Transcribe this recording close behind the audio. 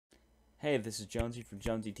Hey, this is Jonesy from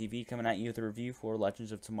Jonesy TV coming at you with a review for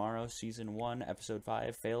Legends of Tomorrow Season 1, Episode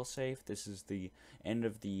 5, Failsafe. This is the end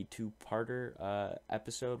of the two-parter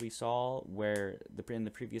episode we saw where in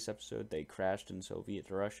the previous episode they crashed in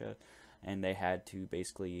Soviet Russia and they had to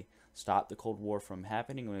basically stop the Cold War from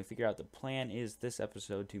happening. And we figure out the plan is this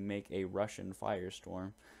episode to make a Russian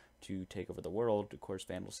firestorm to take over the world. Of course,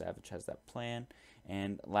 Vandal Savage has that plan.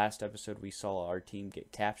 And last episode, we saw our team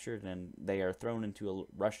get captured, and they are thrown into a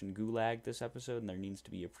Russian gulag this episode, and there needs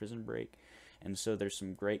to be a prison break. And so there's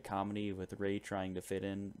some great comedy with Ray trying to fit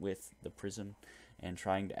in with the prison and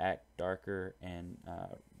trying to act darker. And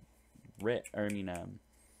what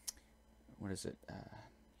is it?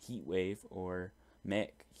 Heatwave or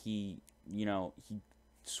Mick. He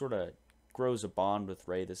sort of grows a bond with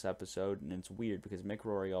Ray this episode, and it's weird because Mick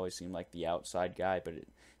Rory always seemed like the outside guy, but it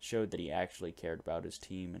showed that he actually cared about his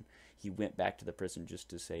team, and he went back to the prison just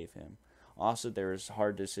to save him. Also, there was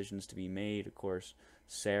hard decisions to be made. Of course,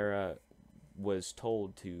 Sarah was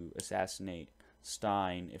told to assassinate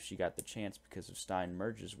Stein if she got the chance, because if Stein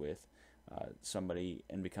merges with somebody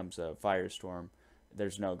and becomes a firestorm,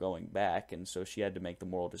 there's no going back, and so she had to make the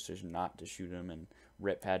moral decision not to shoot him, and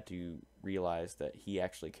Rip had to realize that he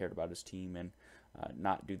actually cared about his team and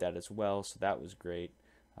not do that as well, so that was great.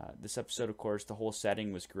 This episode, of course, the whole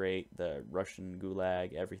setting was great. The Russian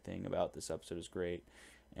gulag, everything about this episode is great.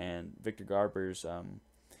 And Victor Garber's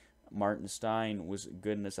Martin Stein was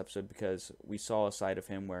good in this episode because we saw a side of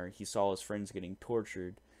him where he saw his friends getting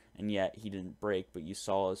tortured, and yet he didn't break, but you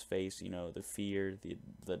saw his face, the fear,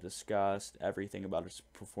 the disgust, everything about his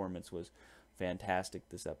performance was fantastic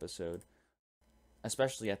this episode.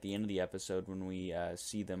 Especially at the end of the episode when we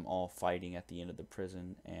see them all fighting at the end of the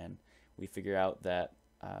prison, and we figure out that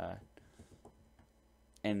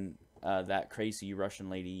that crazy Russian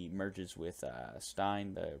lady merges with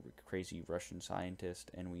Stein, the crazy Russian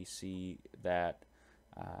scientist, and we see that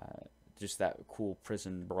just that cool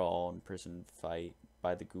prison brawl and prison fight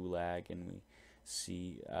by the Gulag, and we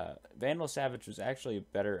see Vandal Savage was actually a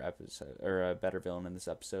better episode or a better villain in this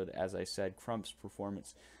episode. As I said, Crump's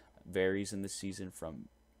performance varies in this season from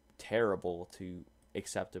terrible to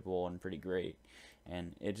acceptable and pretty great,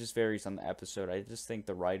 and it just varies on the episode. I just think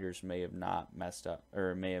the writers may have not messed up,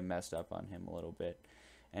 or may have messed up on him a little bit.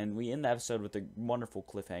 And we end the episode with a wonderful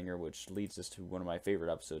cliffhanger, which leads us to one of my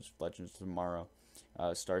favorite episodes, Legends of Tomorrow,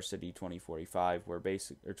 Star City 2045, or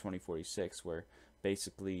 2046, where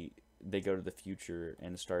basically they go to the future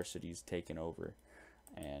and Star City's taken over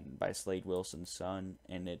and by Slade Wilson's son,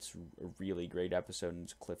 and it's a really great episode, and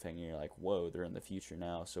it's a cliffhanger. You're like, whoa, they're in the future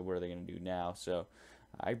now, so what are they going to do now? So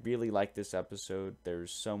I really like this episode.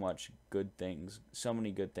 There's so many good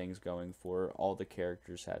things going for. All the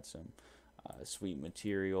characters had some sweet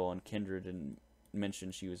material, and Kendra didn't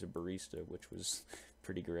mention she was a barista, which was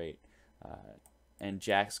pretty great. And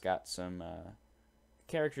Jack's got some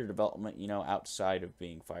character development, outside of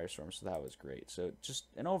being Firestorm, so that was great. So just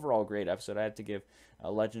an overall great episode. I had to give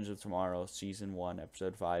Legends of Tomorrow Season 1,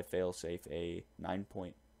 Episode 5, Failsafe a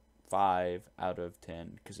 9.5 out of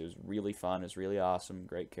 10 because it was really fun, it was really awesome,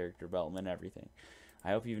 great character development, everything. I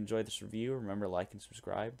hope you've enjoyed this review. Remember, like and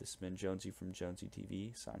subscribe. This has been Jonesy from Jonesy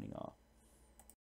TV, signing off.